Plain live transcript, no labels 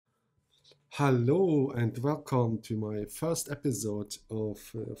Hello and welcome to my first episode of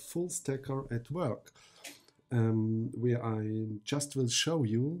Fullstacker at Work, where I just will show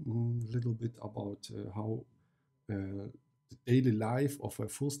you a little bit about how the daily life of a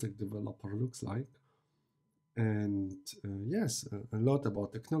full stack developer looks like. And yes, a lot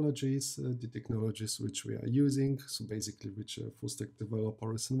about technologies, the technologies which we are using, so basically which full stack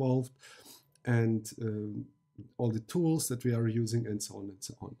developer is involved, and all the tools that we are using, and so on and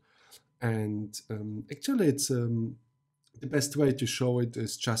so on. And actually, it's the best way to show it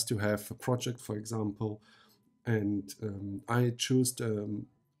is just to have a project, for example, and I choose the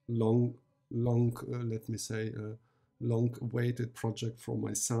let me say, long-awaited project from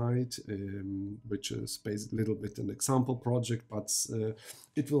my side, which is based a little bit an example project, but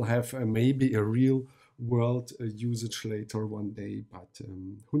it will have maybe a real world usage later one day, but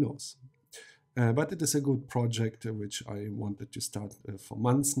who knows? But it is a good project which I wanted to start for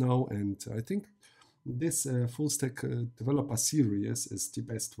months now, and I think this full stack developer series is the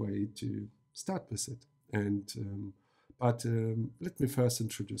best way to start with it. And let me first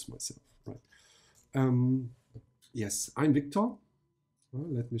introduce myself. Right. Um, yes, I'm Victor.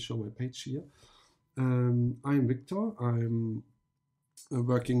 Let me show my page here. I'm Victor. I'm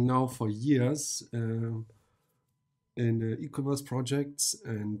working now for years in e-commerce projects,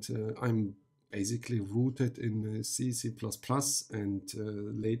 and I'm basically rooted in C, C++, and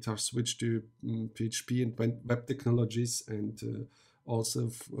later switched to PHP and web technologies, and also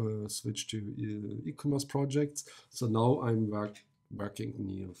switched to e-commerce projects. So now I'm working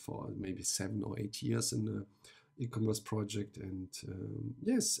near for maybe 7 or 8 years in the e-commerce project, and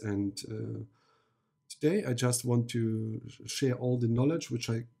yes, and today I just want to share all the knowledge which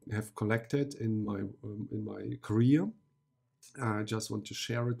I have collected in my career. I just want to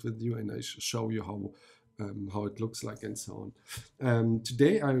share it with you, and I show you how it looks like and so on.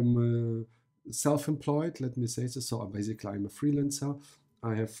 Today I'm self-employed, let me say so. So basically I'm a freelancer.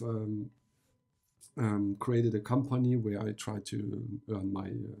 I have created a company where I try to earn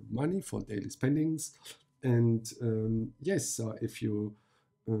my money for daily spendings. And yes, if you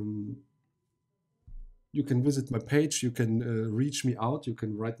can visit my page, you can reach me out, you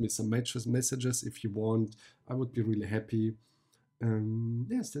can write me some messages if you want. I would be really happy.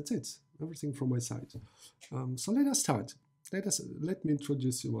 Yes, that's it. Everything from my side. So let us start. Let me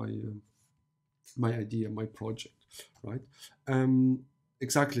introduce you my idea, my project, right?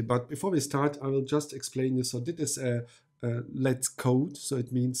 Exactly. But before we start, I will just explain you. So this is a let's code. So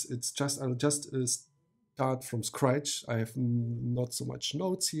it means I'll just start from scratch. I have not so much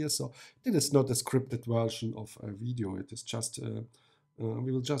notes here, so it is not a scripted version of a video. It is just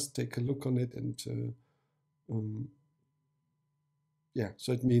we will just take a look on it, and yeah.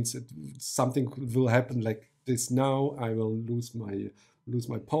 So it means something will happen like this now. I will lose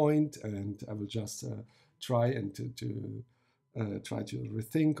my point, and I will just try and to try to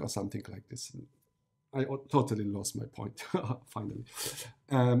rethink or something like this. I totally lost my point finally.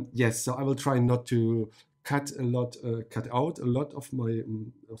 Yes, so I will try not to cut out a lot of my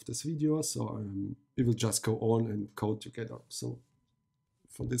of this video. So we will just go on and code together. So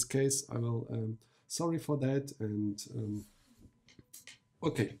for this case, I will. Sorry for that, and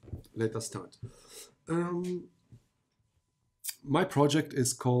okay, let us start. Um, my project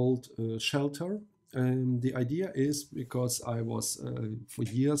is called Shelter. The idea is because I was for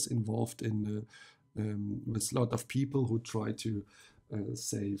years involved in with a lot of people who try to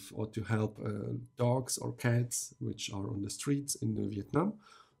save or to help dogs or cats which are on the streets in Vietnam.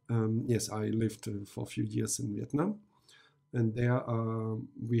 Yes, I lived for a few years in Vietnam, and there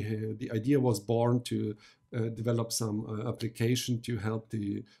the idea was born to develop some application to help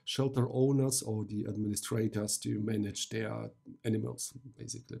the shelter owners or the administrators to manage their animals,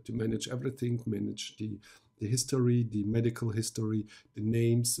 basically to manage everything, manage the history, the medical history, the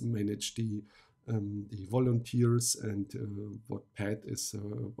names, manage the volunteers, and what pet is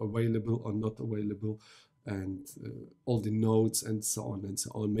available or not available, and all the notes and so on and so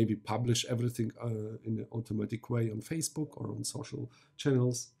on. Maybe publish everything in an automatic way on Facebook or on social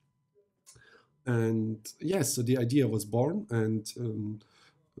channels. And yes, so the idea was born, and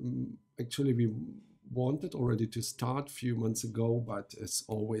actually we wanted already to start a few months ago, but as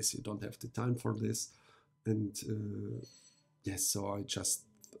always, you don't have the time for this. And yes, so I just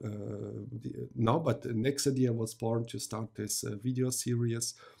now, but the next idea was born to start this video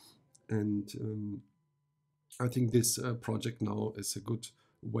series, and I think this project now is a good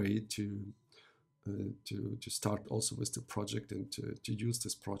way to start also with the project, and to use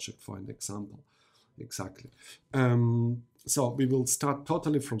this project for an example. Exactly. So we will start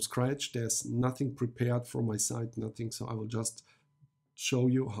totally from scratch. There's nothing prepared from my side, nothing. So I will just show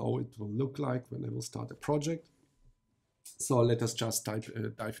you how it will look like when I will start a project. So let us just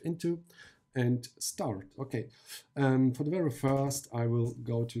dive into and start. Okay, for the very first, I will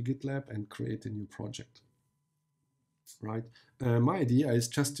go to GitLab and create a new project. Right. My idea is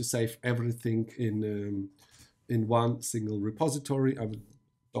just to save everything in one single repository. I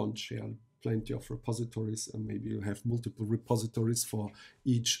don't share plenty of repositories, and maybe you have multiple repositories for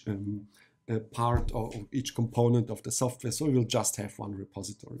each part or each component of the software. So we will just have one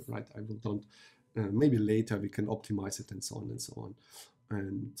repository, right? I will don't. Maybe later we can optimize it and so on and so on.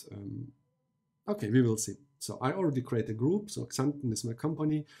 And okay, we will see. So I already created a group. So Xanten is my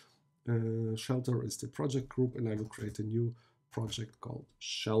company. Shelter is the project group, and I will create a new project called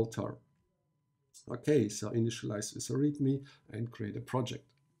Shelter. Okay, so initialize with a README and create a project.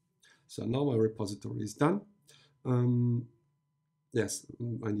 So now my repository is done. Yes,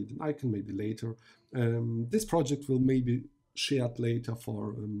 I need an icon, maybe later. This project will maybe shared later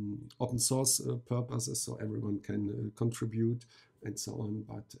for open source purposes, so everyone can contribute and so on,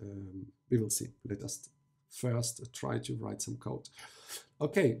 but we will see. Let us first try to write some code.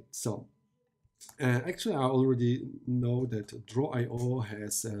 Okay, so actually I already know that Draw.io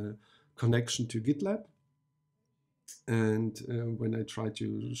has a connection to GitLab. And when I try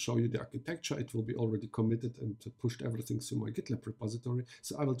to show you the architecture, it will be already committed and pushed everything to my GitLab repository.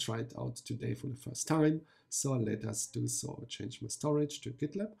 So I will try it out today for the first time. So let us do so. Change my storage to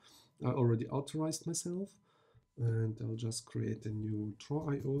GitLab. I already authorized myself. And I'll just create a new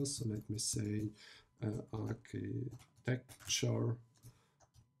Draw.io. So let me say architecture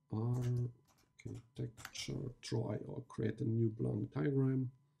Draw.io. Create a new blank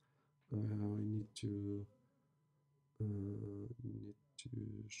diagram. I need to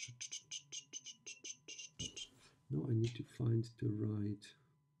no, I need to find the right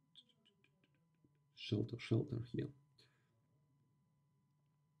shelter here.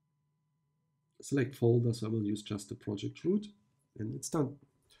 Select folder, so I will use just the project root, and it's done.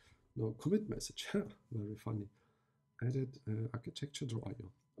 Now commit message, very funny. Added architecture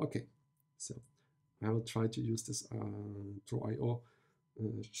Draw.io. Okay, so I will try to use this Draw.io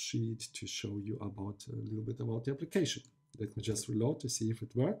sheet to show you about a little bit about the application. Let me just reload to see if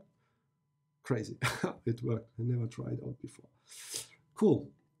it worked. Crazy, it worked. I never tried out before. Cool.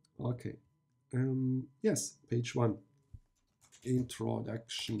 Okay. Yes, page 1.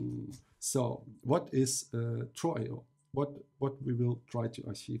 Introduction. So, what is Draw.io? What we will try to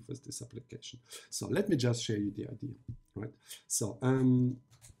achieve with this application. So let me just show you the idea, right? So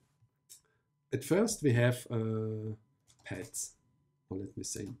at first we have pets, or let me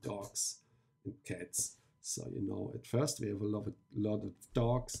say dogs and cats. So you know, at first we have a lot of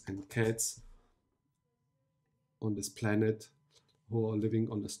dogs and cats on this planet who are living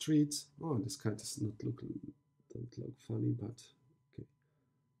on the streets. Oh, this cat does not don't look funny, but okay.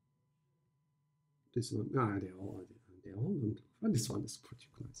 This one, they're all and this one is pretty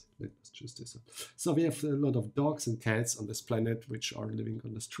nice. Let us choose this one. So we have a lot of dogs and cats on this planet which are living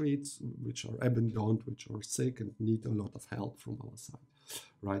on the streets, which are abandoned, which are sick and need a lot of help from our side,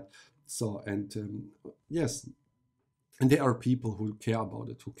 right? So, and yes, and there are people who care about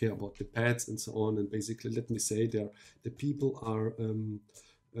it, who care about the pets and so on. And basically, let me say, the people are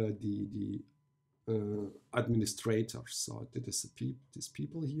the administrators. So these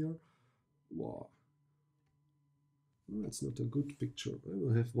people here. Wow. That's not a good picture. I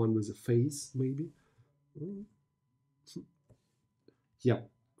will have one with a face, maybe. Yeah,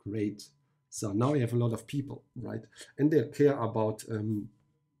 great. So now we have a lot of people, right? And they care about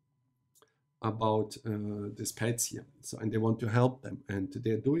these pets here. So, and they want to help them. And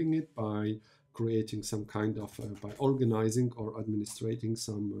they're doing it by creating some kind of, by organizing or administrating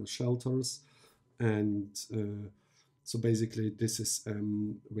some shelters. And so basically this is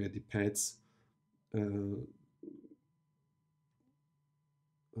where the pets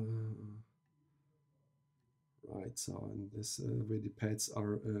right, so and this where the pets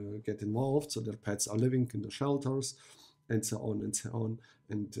are get involved, so their pets are living in the shelters, and so on and so on.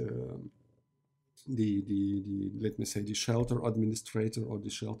 And the let me say the shelter administrator or the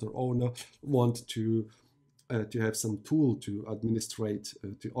shelter owner want to have some tool to administrate,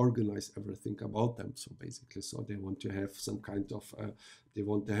 to organize everything about them. So basically, so they want to have some kind of they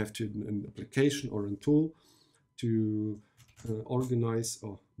want to have an application or a tool to organize,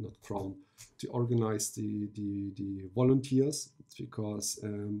 or not crown, to organize the volunteers, because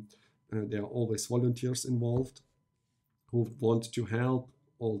there are always volunteers involved who want to help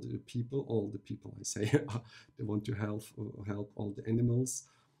all the people I say, they want to help all the animals.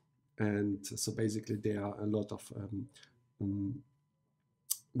 And so basically there are a lot of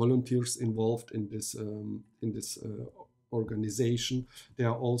volunteers involved in this organization. There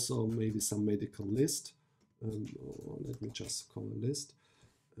are also maybe some medical list. Or let me just call a list.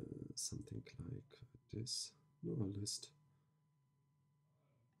 Something like this. No, a list.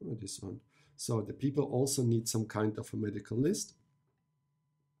 Oh, this one. So the people also need some kind of a medical list.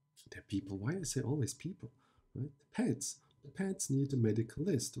 The people, why I say always people, right? Pets. The pets need a medical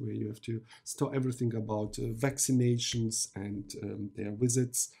list where you have to store everything about vaccinations and their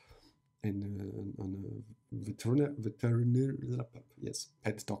visits in on a veterinary, yes,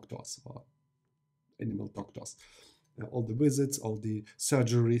 pet doctors or animal doctors. All the visits, all the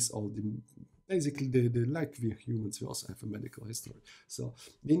surgeries, all the basically the like we humans, we also have a medical history. So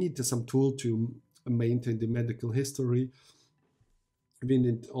we need some tool to maintain the medical history. We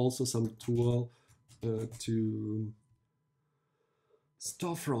need also some tool to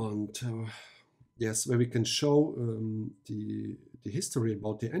storefront, yes, where we can show the history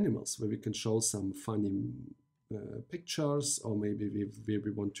about the animals, where we can show some funny pictures, or maybe where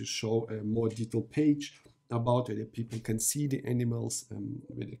we want to show a more detailed page about where the people can see the animals,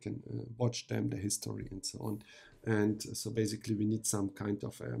 where they can watch them, the history, and so on. And so basically we need some kind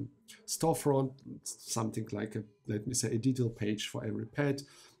of storefront, something like a, let me say, a detail page for every pet.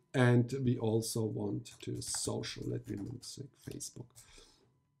 And we also want to social, let me say Facebook.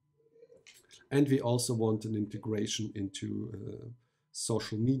 And we also want an integration into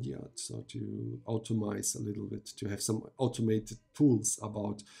social media, so to automate a little bit, to have some automated tools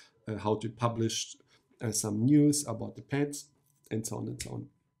about how to publish some news about the pets, and so on and so on.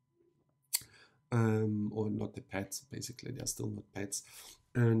 Or not the pets, basically, they're still not pets.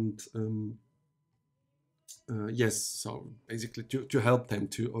 And yes, so basically to help them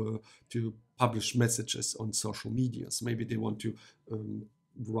to publish messages on social media. So maybe they want to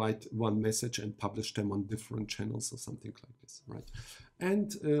write one message and publish them on different channels or something like this, right?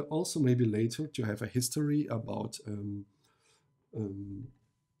 And also maybe later to have a history about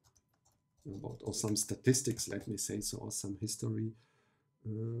or some statistics, let me say so, or some history.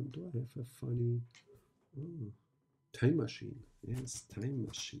 Do I have a funny time machine? Yes, time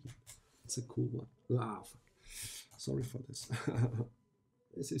machine. It's a cool one. Ah, fuck. Sorry for this.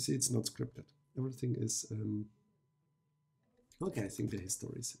 As you see, it's not scripted. Everything is okay. I think the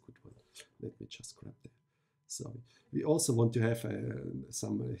history is a good one. Let me just grab that. So we also want to have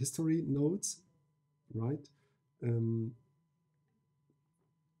some history notes, right?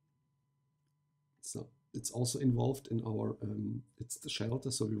 So it's also involved in our it's the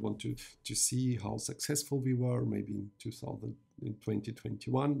shelter. So we want to see how successful we were. Maybe in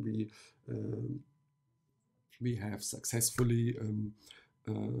 2021 we have successfully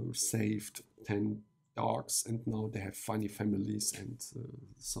saved 10 dogs, and now they have funny families, and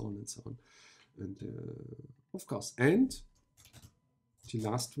so on and so on. And of course, and the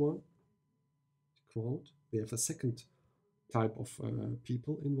last one, the crowd, we have a second type of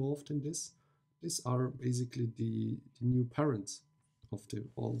people involved in this. These are basically the new parents of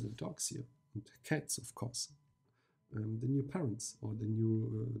all the dogs here, and the cats, of course. The new parents, or the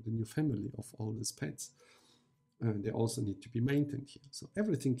new family of all these pets. They also need to be maintained here. So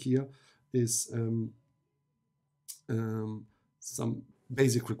everything here is some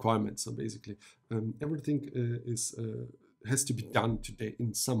basic requirements. So basically, everything has to be done today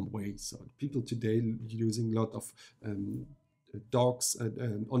in some way. So people today using a lot of docs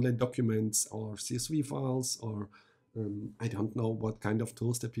and online documents or CSV files, or I don't know what kind of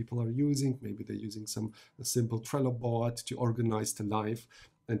tools that people are using. Maybe they're using a simple Trello board to organize the life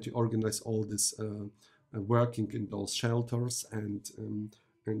and to organize all this working in those shelters, and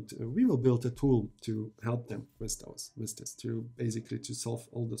we will build a tool to help them with this, to basically to solve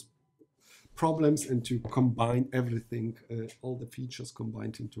all those problems and to combine everything, all the features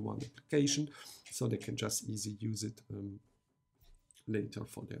combined into one application, so they can just easily use it later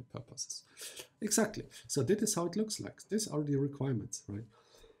for their purposes. Exactly. So this is how it looks like. These are the requirements, right?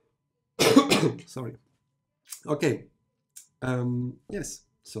 Sorry. Okay. Yes.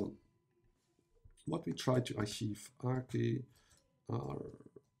 So what we try to achieve, architecture.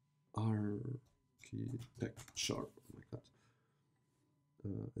 Oh my God.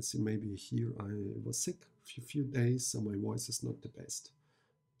 As you maybe hear, I was sick a few days, so my voice is not the best.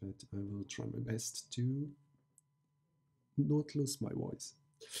 But I will try my best to not lose my voice.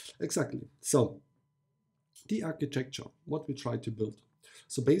 Exactly. So the architecture, what we try to build.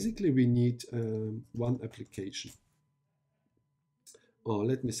 So basically we need one application. Or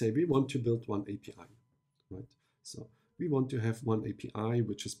let me say we want to build one API, right? So we want to have one API,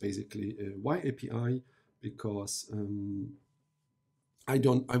 which is basically a Y API, because I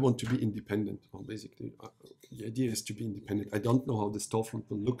want to be independent, or basically the idea is to be independent. I don't know how the storefront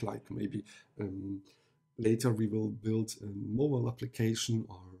will look like. Maybe later we will build a mobile application,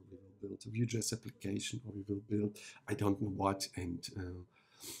 or we will build a Vue.js application, or we will build I don't know what. And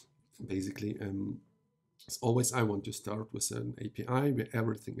basically, as always, I want to start with an API where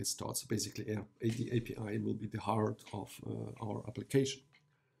everything is stored. So basically, the API will be the heart of our application.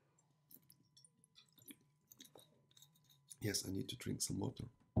 Yes, I need to drink some water.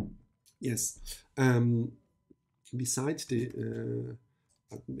 Yes. Besides the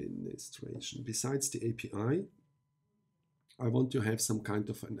administration, besides the API, I want to have some kind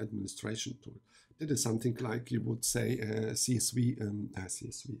of an administration tool. That is something like you would say a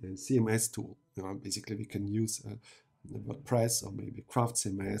CMS tool. Basically, we can use WordPress, or maybe Craft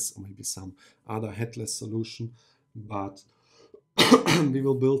CMS, or maybe some other headless solution, but we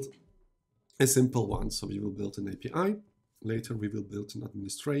will build a simple one. So we will build an API. Later, we will build an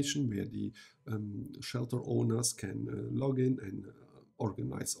administration where the shelter owners can log in and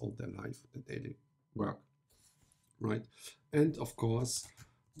organize all their life, the daily work, right? And of course,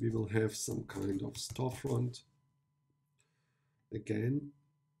 we will have some kind of storefront again.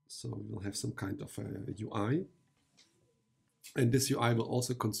 So we will have some kind of a UI. And this UI will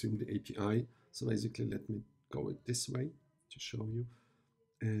also consume the API. So basically, let me go it this way to show you.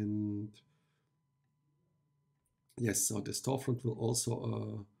 And yes, so the storefront will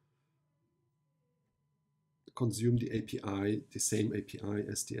also consume the API, the same API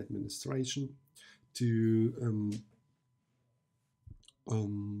as the administration, to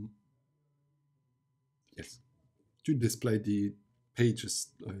to display the pages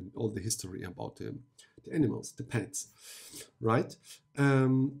and all the history about the animals, the pets, right?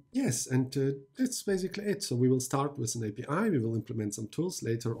 Yes, and that's basically it. So we will start with an API, we will implement some tools.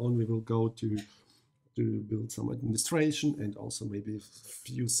 Later on, we will go to build some administration, and also maybe a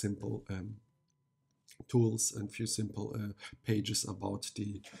few simple tools and few simple pages about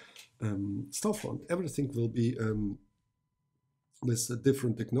the storefront. Everything will be with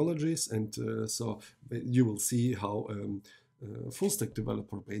different technologies, and so you will see how full stack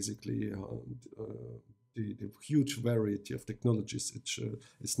developer basically the huge variety of technologies which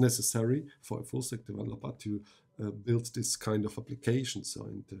is necessary for a full stack developer to build this kind of application. So,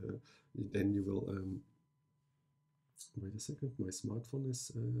 and then you will wait a second, my smartphone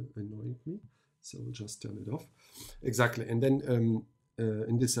is annoying me, so I'll just turn it off. Exactly. And then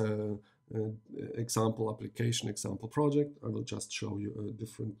in this example application, example project, I will just show you a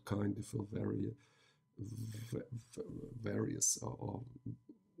different kind of various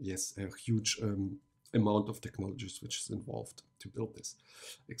yes, a huge amount of technologies which is involved to build this.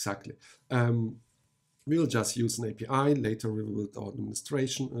 Exactly. We'll just use an API. Later we will build our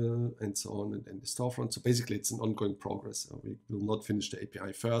administration and so on, and the storefront. So basically it's an ongoing progress. We will not finish the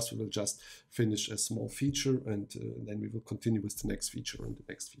API first. We will just finish a small feature, and then we will continue with the next feature and the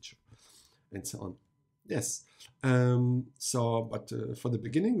next feature and so on. Yes. But for the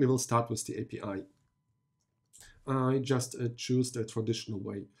beginning, we will start with the API. I just choose the traditional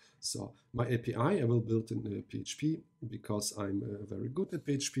way. So my API, I will build in PHP because I'm very good at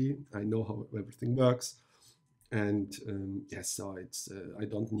PHP. I know how everything works. And yes, so it's I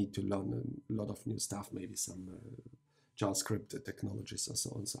don't need to learn a lot of new stuff, maybe some JavaScript technologies or so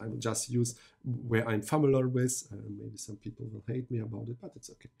on. So I will just use where I'm familiar with. Maybe some people will hate me about it, but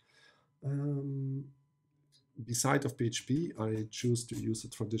it's okay. Beside of PHP, I choose to use a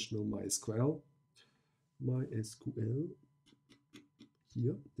traditional MySQL.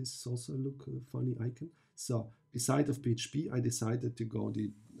 Here, this is also look funny icon. So beside of PHP, I decided to go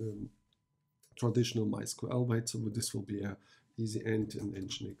the traditional MySQL way. So this will be a easy end in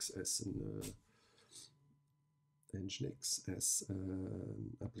Nginx as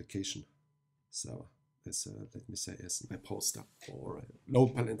an application. So as let me say as a web hoster or a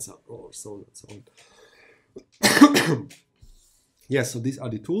load balancer or so on and so on. Yeah, so these are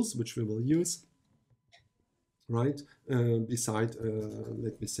the tools which we will use. Right, beside,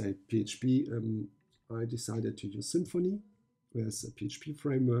 let me say, PHP, I decided to use Symfony as a PHP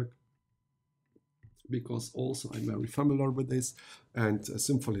framework because also I'm very familiar with this, and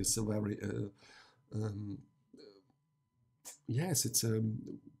Symfony is a very, yes, it's a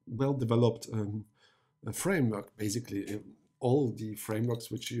well-developed framework. Basically, all the frameworks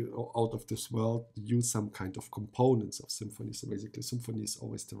which you out of this world use some kind of components of Symfony. So basically, Symfony is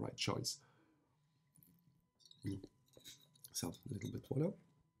always the right choice. So a little bit water.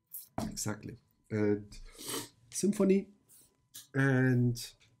 Exactly. And Symfony, and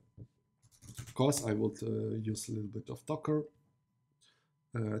of course I would use a little bit of Docker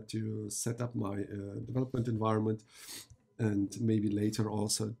to set up my development environment, and maybe later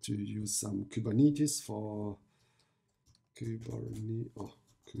also to use some Kubernetes for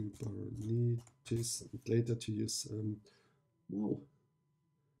Kubernetes, and later to use, whoa,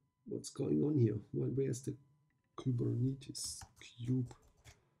 what's going on here? Where's the Kubernetes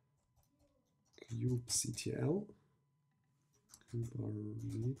kubectl?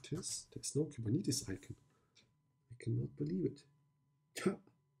 Kubernetes, there's no Kubernetes icon. I cannot believe it.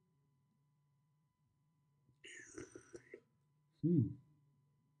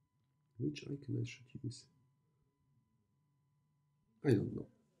 Which icon I should use? I don't know.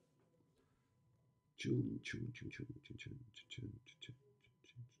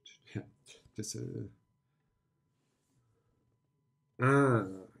 Yeah, this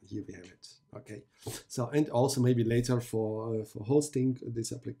here we have it. Okay, so and also maybe later for hosting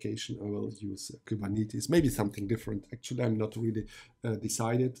this application, I will use Kubernetes. Maybe something different. Actually, I'm not really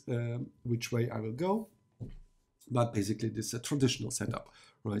decided which way I will go. But basically, this is a traditional setup,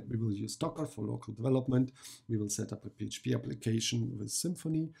 right? We will use Docker for local development. We will set up a PHP application with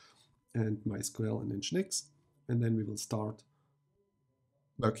Symfony and MySQL and Nginx, and then we will start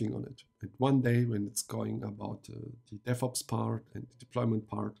working on it. And one day when it's going about the DevOps part and the deployment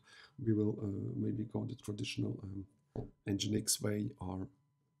part, we will maybe go the traditional Nginx way, or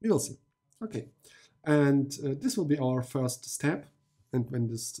we will see. Okay, and this will be our first step. And when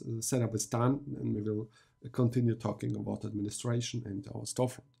this setup is done, then we will continue talking about administration and our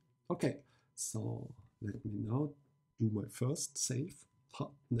storefront. Okay, so let me now do my first save.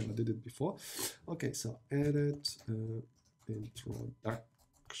 Never did it before. Okay, so edit,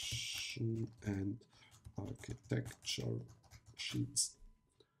 introduction and architecture sheets.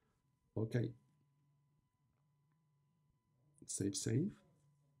 Okay, save.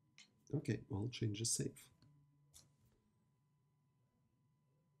 Okay, all changes save.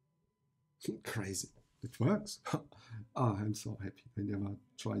 Crazy, it works. I'm so happy. I never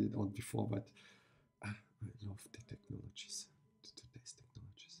tried it out before, but I love the technologies, today's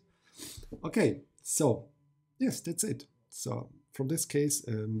technologies. Okay, so yes, that's it. So from this case,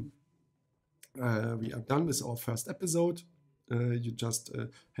 we are done with our first episode. You just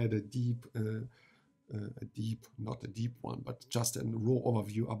had not a deep one, but just a raw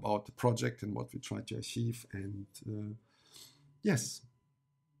overview about the project and what we try to achieve. And yes,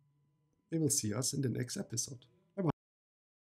 we will see us in the next episode.